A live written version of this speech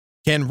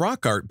Can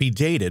rock art be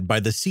dated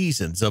by the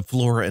seasons of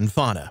flora and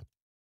fauna?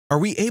 Are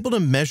we able to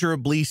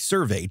measurably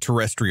survey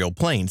terrestrial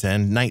plains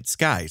and night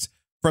skies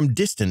from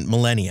distant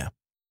millennia?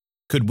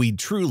 Could we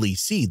truly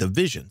see the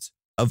visions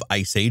of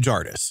Ice Age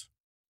artists?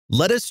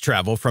 Let us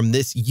travel from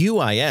this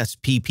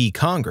UISPP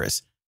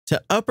Congress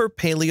to Upper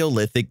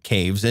Paleolithic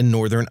caves in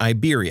northern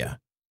Iberia.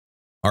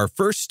 Our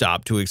first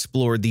stop to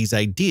explore these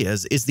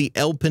ideas is the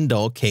El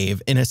Pindal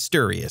Cave in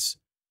Asturias.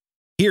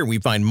 Here we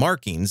find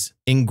markings,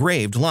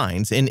 engraved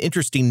lines, and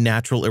interesting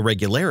natural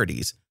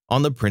irregularities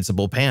on the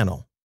principal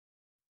panel.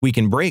 We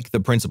can break the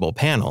principal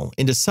panel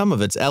into some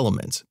of its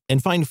elements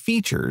and find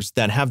features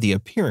that have the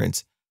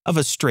appearance of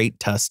a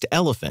straight-tusked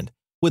elephant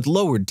with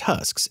lowered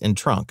tusks and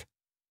trunk.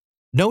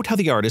 Note how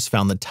the artist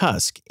found the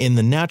tusk in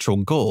the natural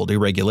gold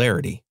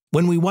irregularity.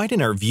 When we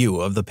widen our view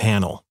of the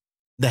panel,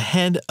 the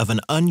head of an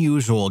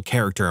unusual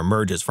character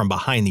emerges from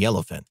behind the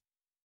elephant.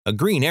 A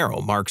green arrow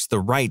marks the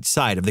right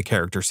side of the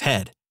character's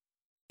head.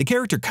 The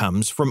character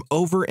comes from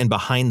over and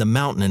behind the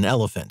mountain and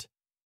elephant.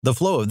 The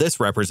flow of this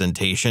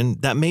representation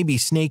that may be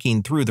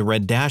snaking through the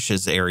red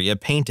dashes area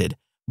painted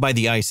by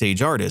the Ice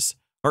Age artists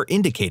are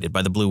indicated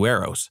by the blue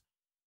arrows.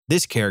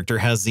 This character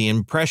has the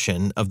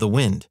impression of the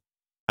wind.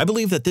 I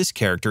believe that this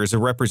character is a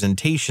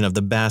representation of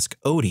the Basque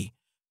Odi,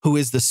 who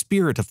is the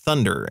spirit of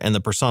thunder and the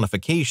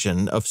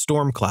personification of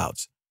storm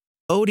clouds.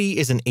 Odi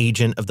is an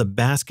agent of the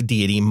Basque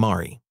deity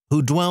Mari,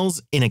 who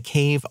dwells in a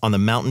cave on the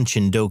mountain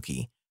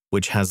Chindoki,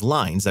 which has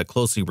lines that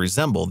closely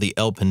resemble the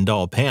El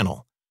Pindal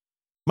panel.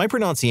 My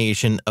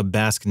pronunciation of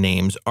Basque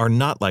names are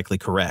not likely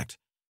correct,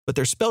 but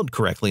they're spelled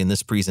correctly in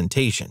this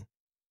presentation.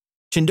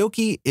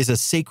 Chindoki is a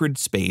sacred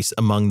space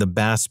among the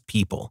Basque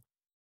people,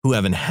 who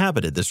have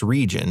inhabited this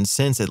region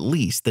since at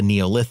least the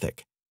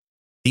Neolithic.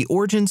 The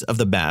origins of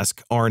the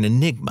Basque are an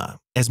enigma,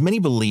 as many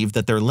believe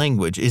that their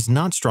language is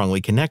not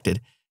strongly connected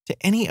to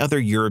any other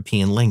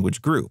European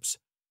language groups.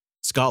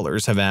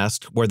 Scholars have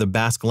asked where the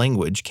Basque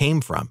language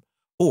came from,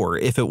 or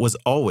if it was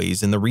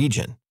always in the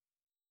region.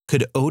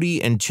 Could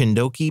Odi and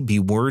Chindoki be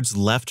words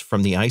left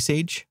from the Ice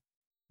Age?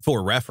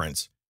 For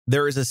reference,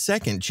 there is a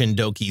second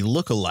Chindoki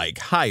look-alike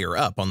higher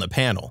up on the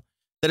panel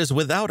that is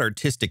without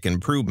artistic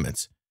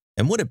improvements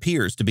and what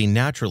appears to be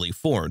naturally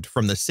formed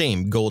from the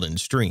same golden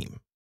stream.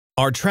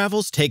 Our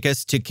travels take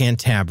us to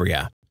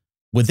Cantabria,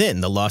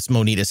 within the Las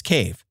Monitas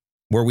Cave,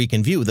 where we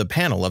can view the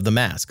panel of the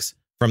masks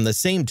from the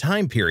same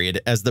time period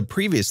as the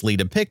previously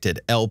depicted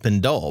El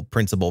Pindal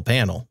principal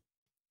panel.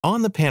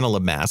 On the panel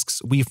of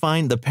masks, we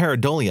find the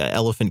pareidolia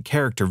elephant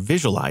character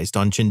visualized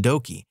on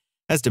Chindoki,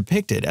 as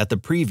depicted at the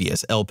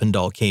previous El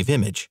Pindal cave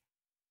image.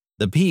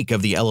 The peak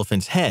of the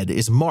elephant's head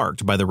is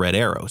marked by the red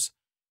arrows.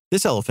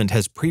 This elephant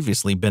has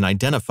previously been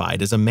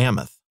identified as a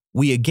mammoth.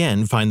 We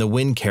again find the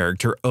wind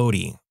character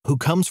Odi, who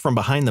comes from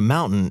behind the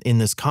mountain in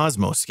this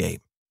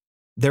cosmoscape.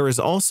 There is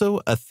also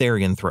a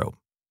therianthrope,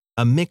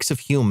 a mix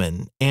of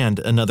human and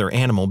another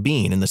animal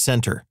being in the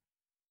center.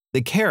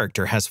 The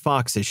character has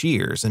foxish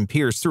ears and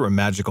peers through a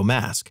magical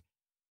mask.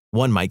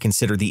 One might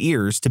consider the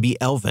ears to be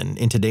elven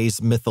in today's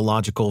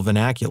mythological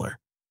vernacular.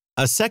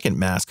 A second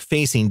mask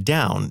facing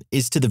down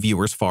is to the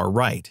viewer's far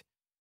right.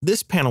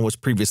 This panel was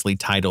previously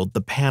titled the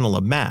Panel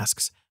of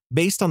Masks,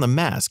 based on the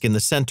mask in the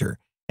center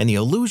and the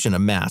illusion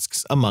of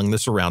masks among the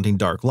surrounding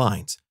dark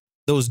lines.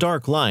 Those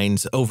dark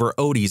lines over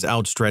Odi's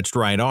outstretched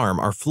right arm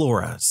are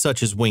flora,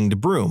 such as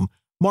winged broom,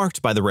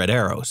 marked by the red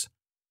arrows,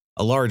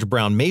 a large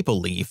brown maple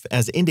leaf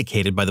as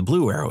indicated by the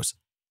blue arrows,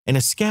 and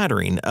a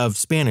scattering of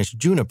Spanish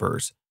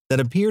junipers that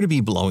appear to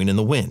be blowing in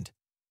the wind.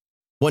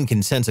 One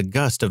can sense a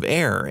gust of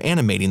air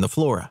animating the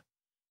flora.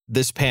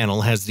 This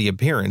panel has the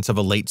appearance of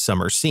a late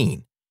summer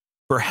scene,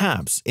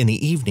 perhaps in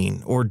the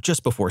evening or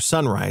just before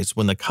sunrise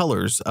when the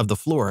colors of the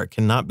flora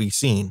cannot be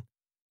seen.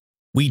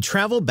 We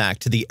travel back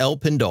to the El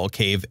Pindal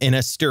cave in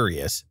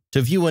Asturias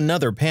to view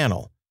another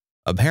panel,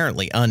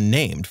 apparently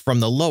unnamed, from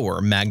the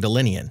lower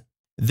Magdalenian.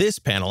 This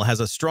panel has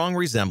a strong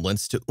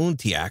resemblance to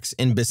Untiax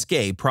in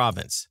Biscay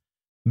province,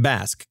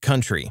 Basque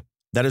country,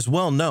 that is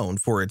well known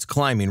for its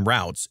climbing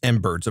routes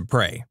and birds of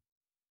prey.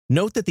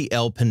 Note that the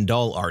El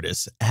Pindal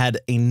artists had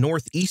a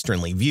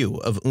northeasterly view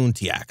of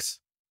Untiax.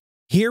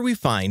 Here we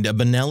find a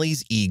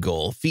Bonelli's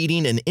eagle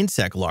feeding an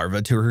insect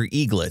larva to her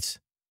eaglets.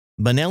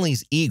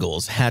 Bonelli's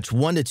eagles hatch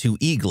 1 to 2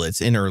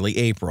 eaglets in early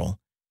April.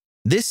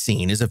 This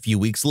scene is a few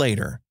weeks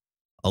later.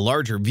 A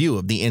larger view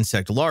of the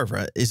insect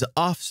larva is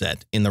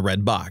offset in the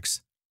red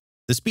box.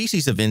 The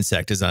species of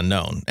insect is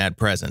unknown at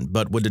present,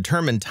 but would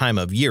determine time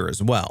of year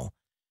as well.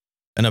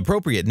 An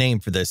appropriate name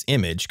for this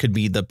image could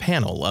be the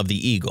panel of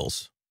the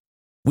eagles.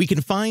 We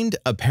can find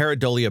a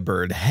pareidolia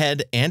bird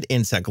head and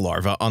insect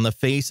larva on the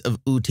face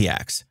of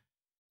Utiax.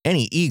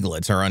 Any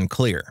eaglets are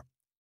unclear.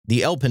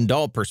 The El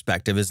Pindal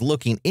perspective is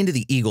looking into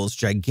the eagle's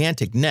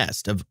gigantic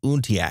nest of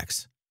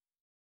Untiax.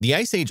 The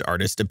Ice Age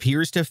artist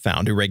appears to have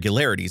found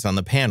irregularities on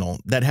the panel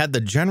that had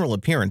the general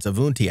appearance of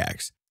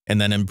Untiax,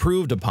 and then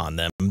improved upon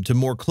them to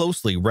more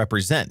closely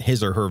represent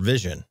his or her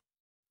vision.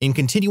 In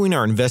continuing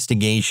our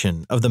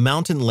investigation of the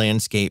mountain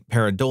landscape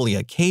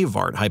pareidolia cave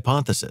art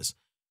hypothesis,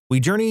 we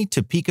journey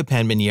to Pica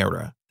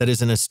Panminera, that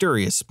is in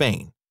Asturias,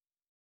 Spain.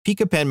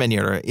 Pica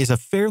Panmanera is a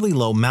fairly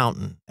low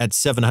mountain at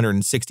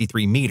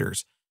 763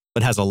 meters,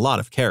 but has a lot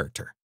of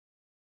character.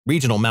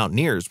 Regional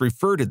mountaineers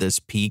refer to this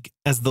peak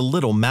as the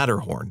Little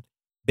Matterhorn,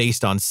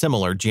 based on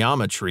similar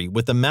geometry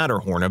with the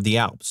Matterhorn of the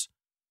Alps.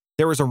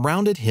 There is a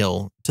rounded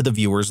hill to the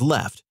viewer's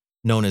left,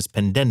 known as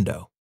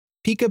Pendendo.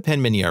 Pica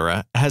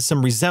Panmanera has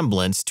some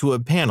resemblance to a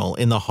panel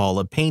in the Hall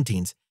of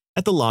Paintings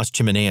at the Las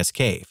Chimeneas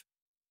cave.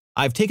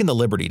 I've taken the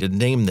liberty to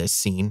name this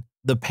scene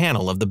the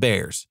Panel of the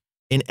Bears,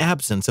 in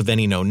absence of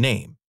any known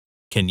name.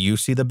 Can you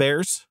see the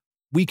bears?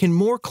 We can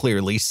more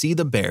clearly see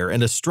the bear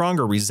and a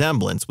stronger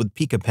resemblance with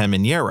Pica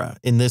Panmanera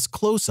in this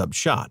close-up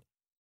shot.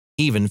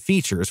 Even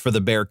features for the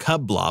bear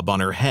cub blob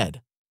on her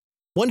head.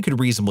 One could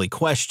reasonably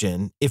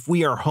question if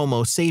we are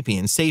Homo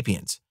sapiens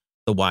sapiens,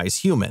 the wise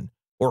human,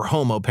 or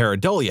Homo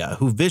pareidolia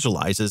who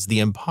visualizes the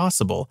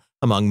impossible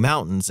among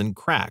mountains and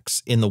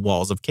cracks in the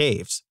walls of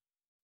caves.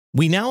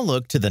 We now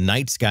look to the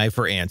night sky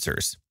for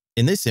answers.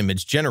 In this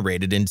image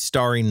generated in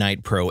Starry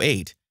Night Pro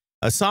 8,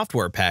 a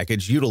software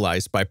package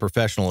utilized by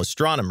professional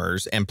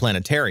astronomers and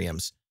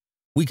planetariums,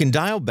 we can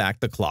dial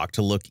back the clock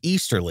to look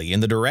easterly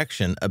in the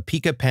direction of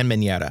Pica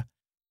Panmanera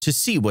to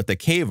see what the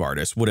cave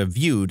artist would have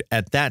viewed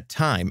at that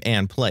time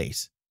and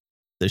place.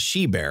 The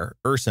she-bear,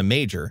 Ursa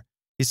Major,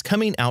 is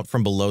coming out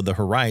from below the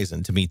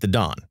horizon to meet the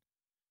dawn.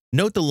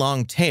 Note the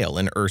long tail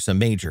in Ursa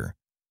Major.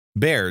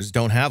 Bears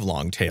don't have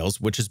long tails,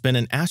 which has been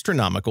an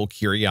astronomical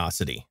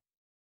curiosity.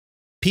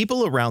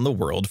 People around the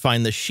world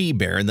find the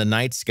she-bear in the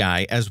night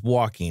sky as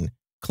walking,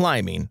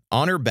 climbing,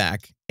 on her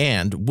back,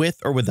 and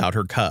with or without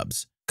her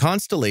cubs.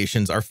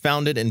 Constellations are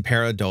founded in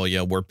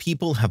pareidolia where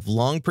people have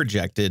long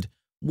projected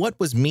what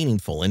was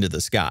meaningful into the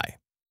sky.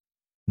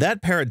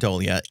 That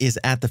pareidolia is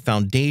at the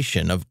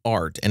foundation of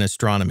art and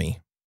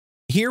astronomy.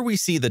 Here we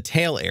see the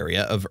tail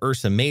area of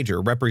Ursa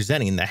Major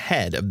representing the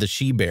head of the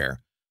she-bear,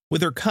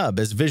 with her cub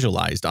as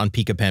visualized on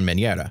Pica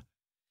Panmanera.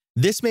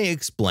 This may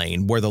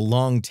explain where the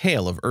long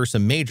tail of Ursa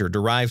Major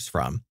derives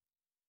from.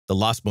 The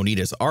Las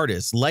Monitas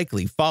artists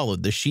likely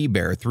followed the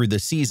she-bear through the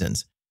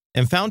seasons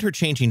and found her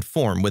changing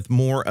form with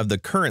more of the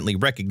currently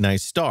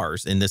recognized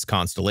stars in this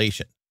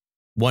constellation.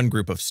 One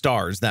group of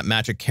stars that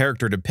match a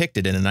character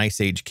depicted in an Ice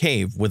Age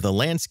cave with a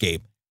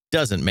landscape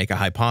doesn't make a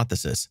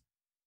hypothesis.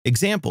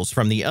 Examples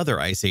from the other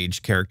Ice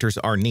Age characters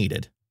are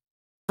needed.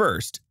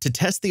 First, to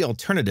test the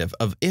alternative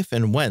of if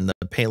and when the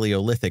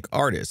Paleolithic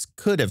artists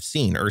could have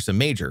seen Ursa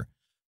Major,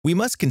 we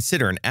must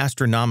consider an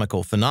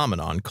astronomical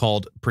phenomenon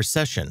called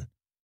precession,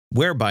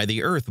 whereby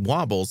the Earth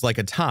wobbles like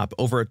a top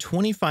over a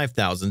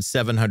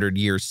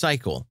 25,700-year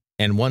cycle,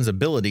 and one's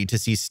ability to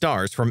see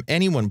stars from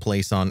any one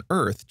place on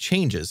Earth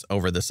changes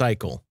over the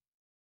cycle.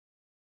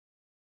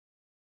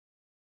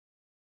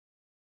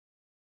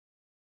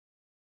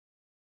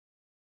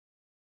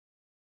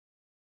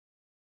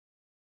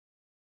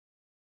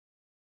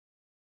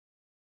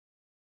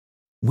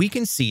 We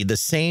can see the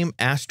same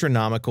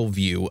astronomical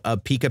view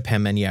of Pica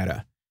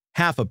Panmanera,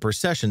 half a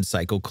precession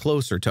cycle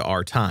closer to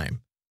our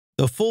time.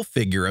 The full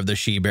figure of the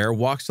she-bear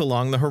walks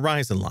along the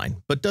horizon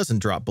line, but doesn't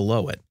drop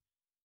below it.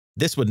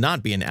 This would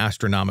not be an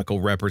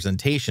astronomical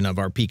representation of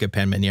our Pica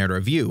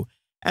Panmanera view,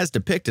 as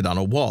depicted on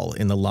a wall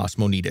in the Las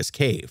Monitas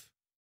cave.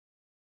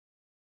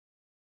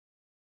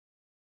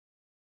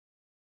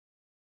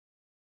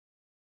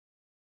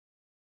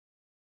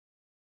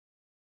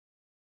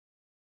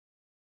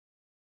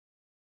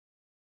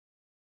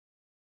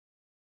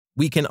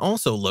 We can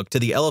also look to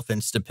the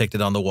elephants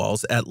depicted on the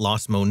walls at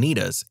Las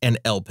Monitas and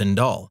El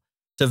Pindal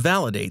to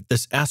validate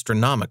this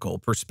astronomical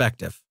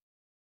perspective.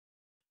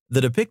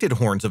 The depicted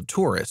horns of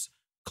Taurus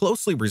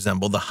closely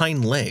resemble the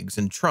hind legs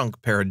and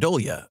trunk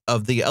pareidolia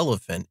of the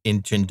elephant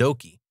in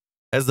Chindoki,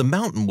 as the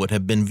mountain would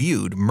have been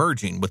viewed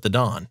merging with the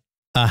dawn.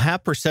 A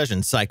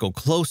half-precession cycle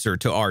closer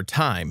to our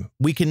time,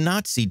 we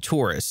cannot see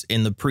Taurus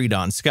in the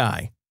pre-dawn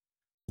sky.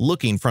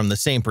 Looking from the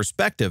same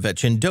perspective at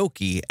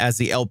Chindoki as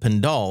the El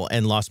Pindal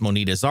and Las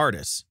Monitas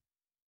artists.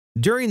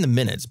 During the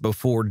minutes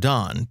before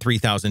dawn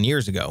 3,000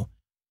 years ago,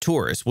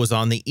 Taurus was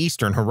on the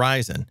eastern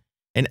horizon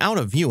and out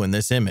of view in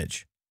this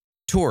image.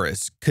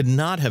 Taurus could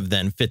not have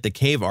then fit the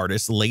cave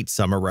artist's late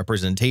summer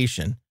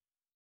representation.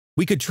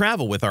 We could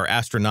travel with our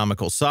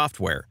astronomical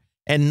software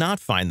and not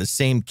find the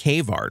same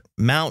cave art,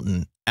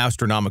 mountain,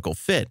 astronomical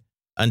fit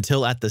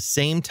until at the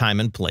same time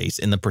and place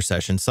in the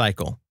precession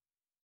cycle.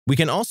 We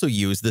can also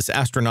use this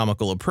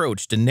astronomical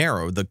approach to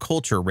narrow the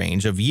culture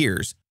range of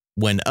years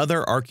when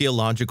other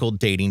archaeological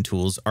dating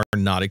tools are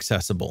not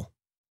accessible.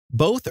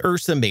 Both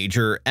Ursa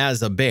Major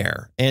as a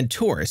bear and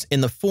Taurus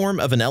in the form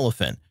of an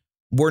elephant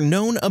were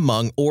known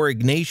among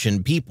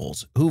Aurignacian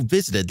peoples who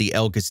visited the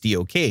El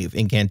Castillo cave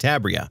in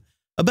Cantabria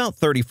about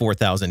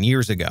 34,000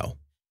 years ago,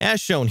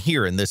 as shown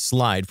here in this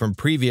slide from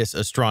previous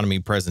astronomy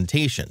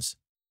presentations.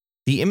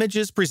 The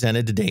images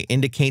presented today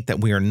indicate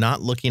that we are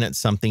not looking at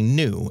something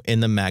new in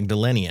the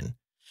Magdalenian,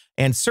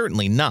 and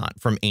certainly not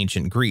from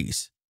ancient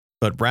Greece,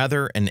 but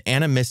rather an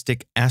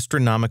animistic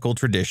astronomical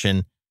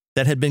tradition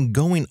that had been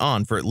going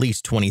on for at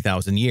least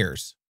 20,000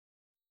 years.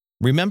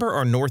 Remember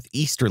our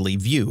northeasterly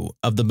view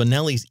of the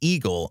Bonelli's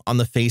eagle on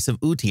the face of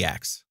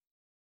Utiax.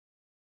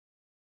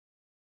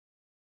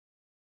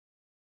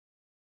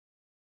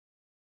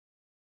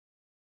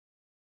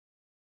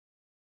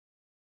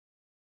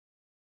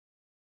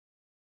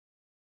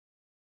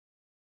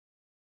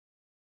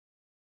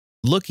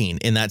 Looking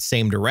in that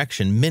same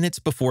direction minutes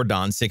before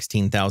dawn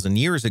 16,000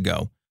 years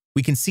ago,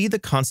 we can see the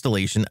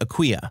constellation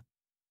Aquia.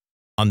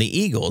 On the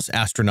eagle's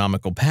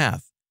astronomical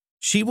path,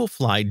 she will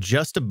fly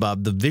just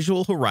above the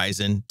visual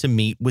horizon to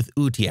meet with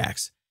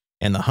Utiax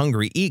and the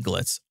hungry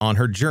eaglets on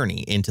her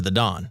journey into the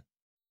dawn.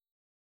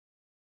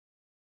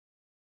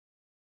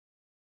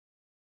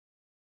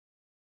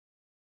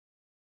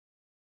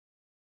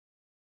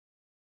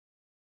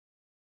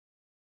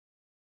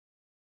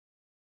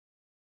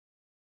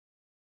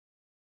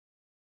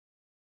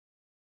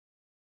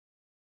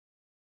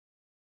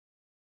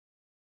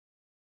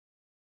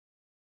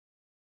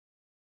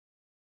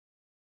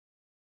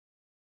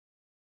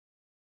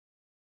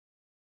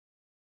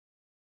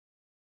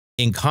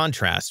 In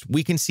contrast,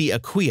 we can see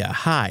Aquia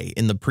high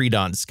in the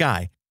pre-dawn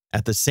sky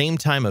at the same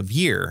time of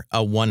year,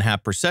 a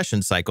one-half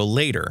precession cycle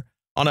later,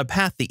 on a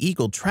path the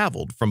eagle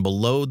traveled from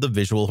below the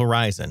visual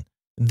horizon.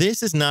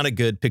 This is not a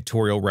good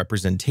pictorial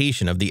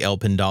representation of the El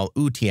Pindal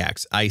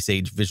Utiax Ice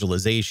Age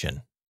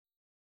visualization.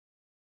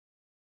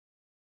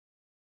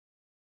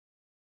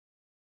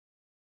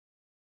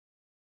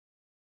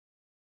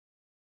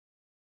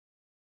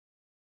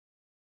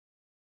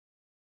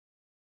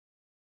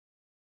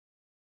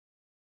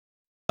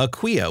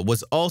 Aquia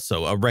was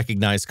also a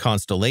recognized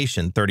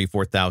constellation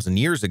 34,000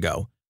 years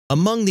ago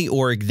among the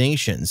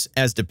Aurignacians,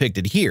 as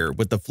depicted here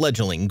with the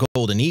fledgling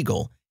golden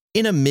eagle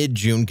in a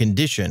mid-June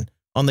condition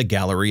on the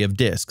Gallery of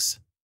Discs.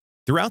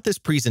 Throughout this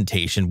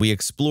presentation, we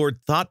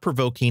explored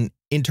thought-provoking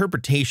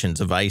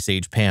interpretations of Ice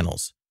Age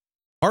panels.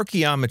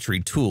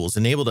 Archaeometry tools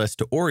enabled us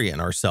to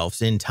orient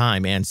ourselves in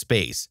time and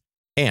space,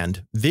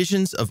 and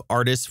visions of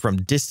artists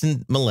from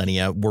distant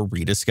millennia were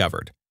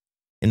rediscovered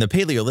in the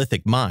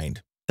Paleolithic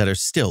mind that are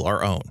still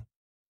our own.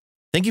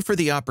 Thank you for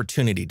the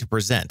opportunity to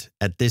present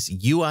at this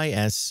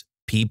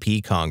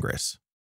UISPP Congress.